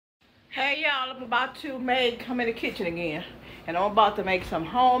Hey y'all, I'm about to come in the kitchen again. And I'm about to make some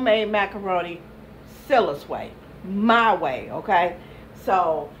homemade macaroni SCILLA'S way. My way, okay?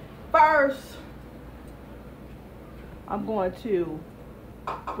 So, first, I'm going to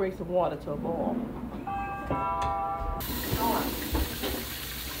bring some water to a boil.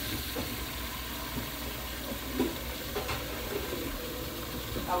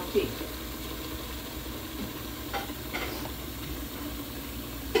 Okay.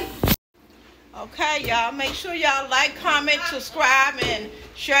 Okay, y'all, make sure y'all like, comment, subscribe, and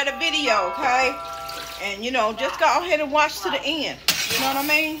share the video, okay? And, you know, just go ahead and watch to the end. You know what I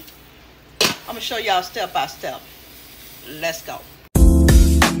mean? I'm going to show y'all step by step. Let's go.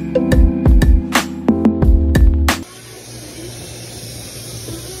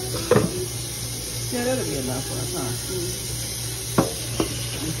 Yeah, that'll be enough for us,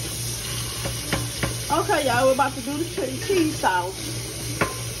 huh? Okay, y'all, we're about to do the cheese sauce.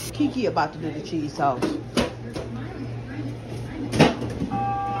 Kiki about to do the cheese sauce.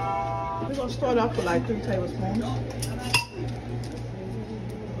 We're gonna start off with like 3 tablespoons.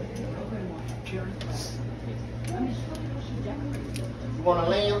 You want a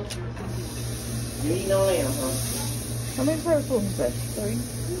lamb? You eat no lamb, huh? How many tablespoons is that? 3?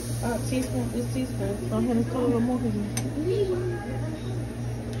 Teaspoon. This teaspoon. Go ahead and put a little more.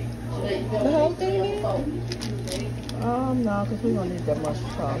 The whole thing? No, because we don't need that much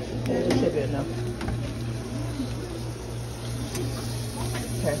sauce. It should be enough.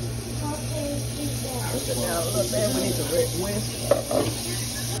 Okay. Now, look, man, we need to whisk.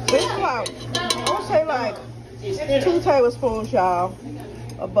 Whisk about, I would say like 2 tablespoons, y'all,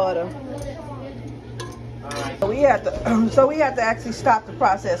 of butter. So we have to actually stop the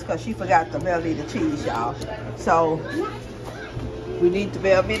process because she forgot to melt the cheese, y'all. So we need to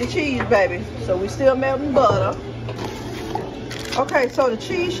melt the cheese, baby. So we still melting butter. Okay, so the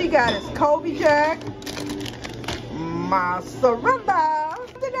cheese she got is Kobe Jack, mozzarella.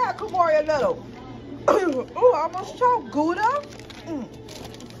 Look at that, Kamoria little. Ooh, almost choked. Gouda.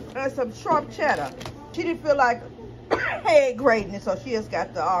 And some sharp cheddar. She didn't feel like head grating it, so she just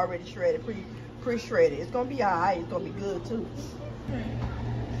got the already shredded, pre-shredded. It's gonna be alright. It's gonna be good too.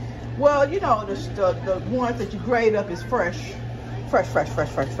 Well, you know the ones that you grate up is fresh.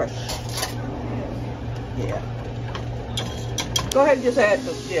 Yeah. Go ahead and just add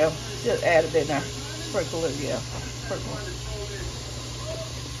the, just add a bit now. Sprinkle it, yeah. Sprinkle it.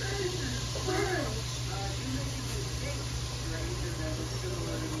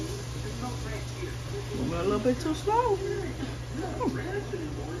 A little bit too slow. A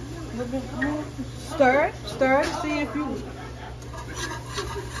little bit more. Stir it, see if you.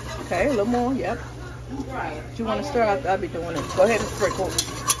 Okay, a little more, yep. If you want to stir, I'll be doing it. Go ahead and sprinkle.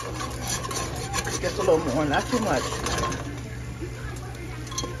 Just a little more, not too much.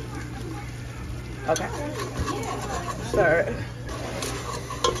 Okay. Stir it.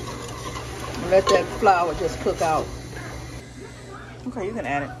 Let that flour just cook out. Okay, you can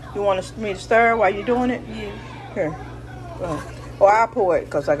add it. You want me to stir while you're doing it? Yeah. Here. Go ahead. Oh, I'll pour it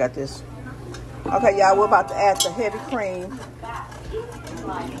because I got this. Okay, y'all, we're about to add the heavy cream.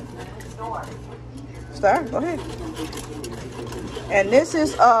 Stir. Go ahead. And this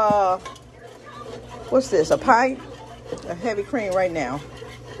is, what's this? A pint? A heavy cream right now.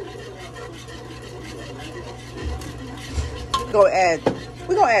 We're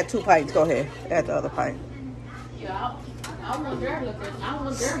gonna add 2 pints. Go ahead, add the other pint. Yeah, I want their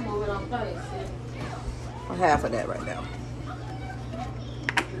move it on place. Half of that right now.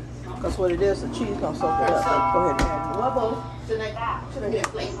 Because what it is, the cheese gonna soak it up. Go ahead and add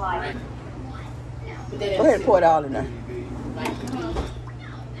Go ahead and pour it all in there.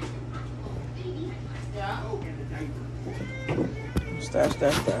 Stir.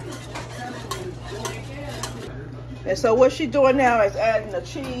 And so what she's doing now is adding the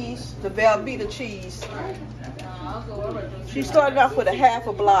cheese, the Velveeta cheese. She started off with a half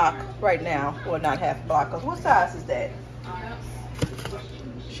a block right now. Well, not half a block, because what size is that?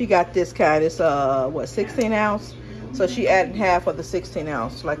 She got this kind. It's, what, 16 ounce? So she adding half of the 16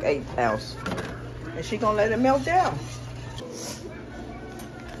 ounce, like 8 ounce. And she gonna let it melt down.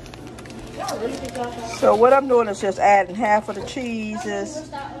 So what I'm doing is just adding half of the cheeses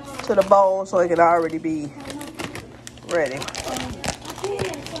to the bowl so it can already be ready.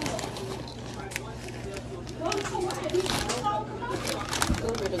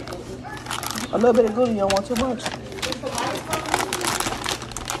 A little bit of Gouda, you don't want too much.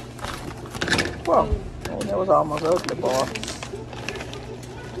 Whoa, oh, that was almost ugly, boy.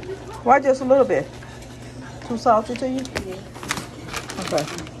 Why just a little bit? Too salty to you? Yeah. Okay.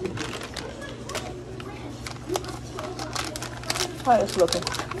 How it's looking?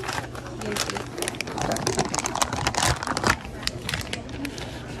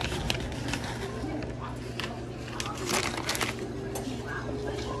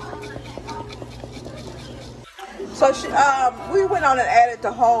 So we went on and added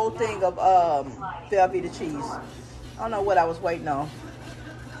the whole thing of Velveeta cheese. I don't know what I was waiting on.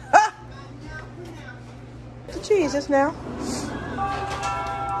 Ah! The cheese just now.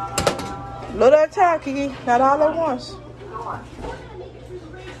 Little at a time, Kiki. Not all at once.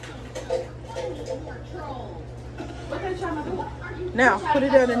 Now, put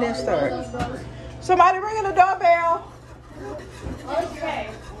it in and then stir. Somebody ringing the doorbell. Okay.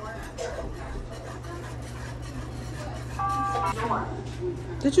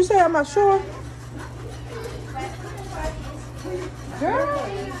 Did you say I'm not sure? Girl?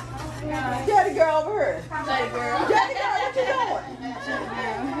 Yeah, the girl over here. Hey, girl. Daddy girl, what you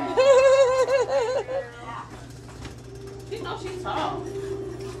doing? You know she's tall.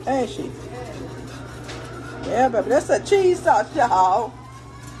 Ain't she? Yeah, baby, that's a cheese sauce, y'all.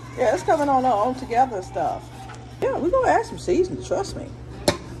 Yeah, it's coming on together and stuff. Yeah, we're gonna add some seasoning, trust me.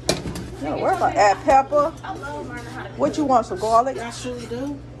 No, we're gonna add pepper. I love learning how to cook. What you want, some garlic? I sure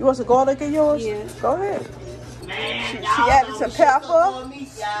do. You want some garlic in yours? Yeah. Go ahead. Man, She added some pepper. She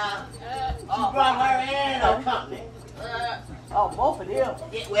brought her in her company. Oh, both of them.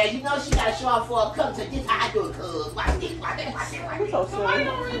 Yeah, well, you know she got to show off for a company. So this how I do it, cuz. Watch this, watch this, watch this, watch You're this. so Why silly.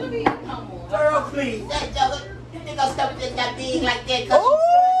 don't really be no more? Girl, please. That joke. You think I'm stuff just got big like that? Cause Ooh.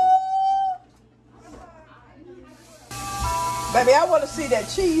 Baby, I want to see that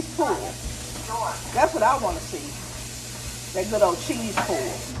cheese pool. That's what I want to see. That good old cheese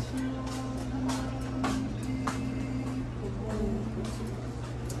pool.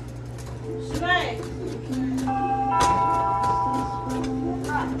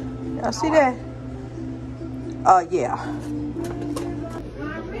 Y'all see that? Yeah.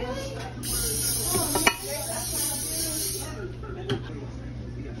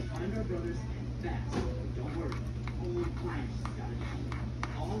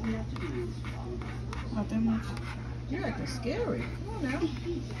 Not that much. You're acting scary. Come on now.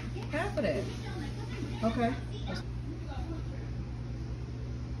 Half of that. Okay.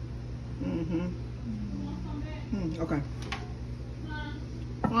 Okay.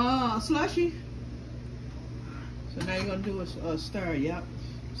 Slushy. So now you're gonna do a stir. Yep.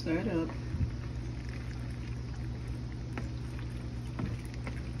 Stir it up.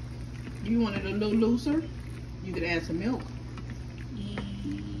 You want it a little looser? You could add some milk.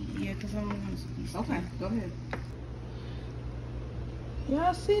 Yeah, because I don't want to be sticky. Okay, go ahead.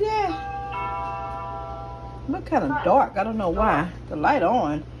 Y'all see that? Look kind of dark. I don't know why. The light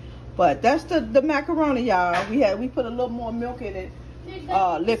on. But that's the macaroni, y'all. We put a little more milk in it.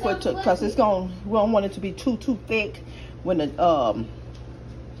 Liquid because we don't want it to be too thick when the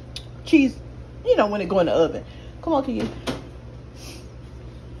cheese, you know, when it go in the oven. Come on, Kiki.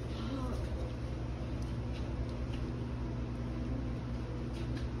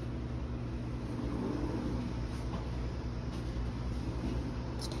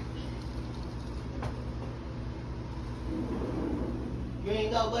 you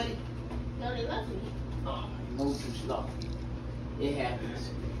ain't go, buddy? No, they left me. Oh, you move too slow. It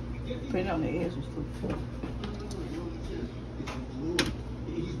happens. Put it on the edges too.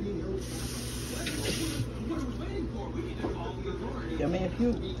 I mean, if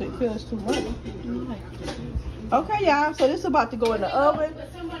you feel it's too much. Okay, y'all. So this is about to go in the oven,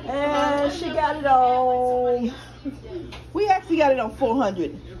 and she got it on. We actually got it on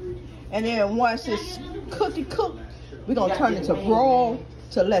 400, and then once it's cooked, we're gonna turn it to broil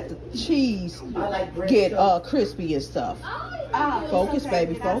to let the cheese get crispy and stuff. Focus,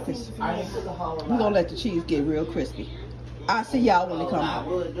 baby, focus. We're gonna let the cheese get real crispy. I'll see y'all when it comes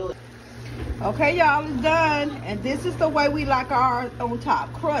out. Okay, y'all, it's done. And this is the way we like ours on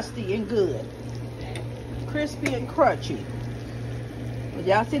top. Crusty and good. Crispy and crunchy. But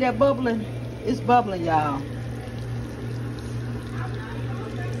y'all see that bubbling? It's bubbling, y'all.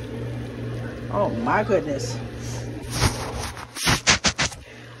 Oh my goodness.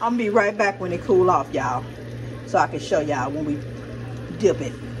 I'm gonna be right back when it cool off, y'all. So I can show y'all when we dip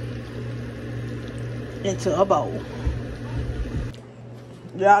it into a bowl.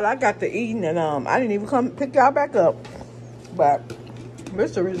 Y'all, I got to eating and I didn't even come pick y'all back up. But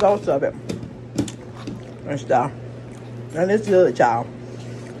this is the results of it. And stuff. And it's good, y'all.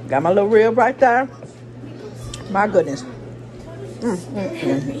 Got my little rib right there. My goodness.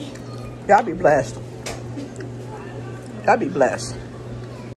 Y'all be blessed. Y'all be blessed.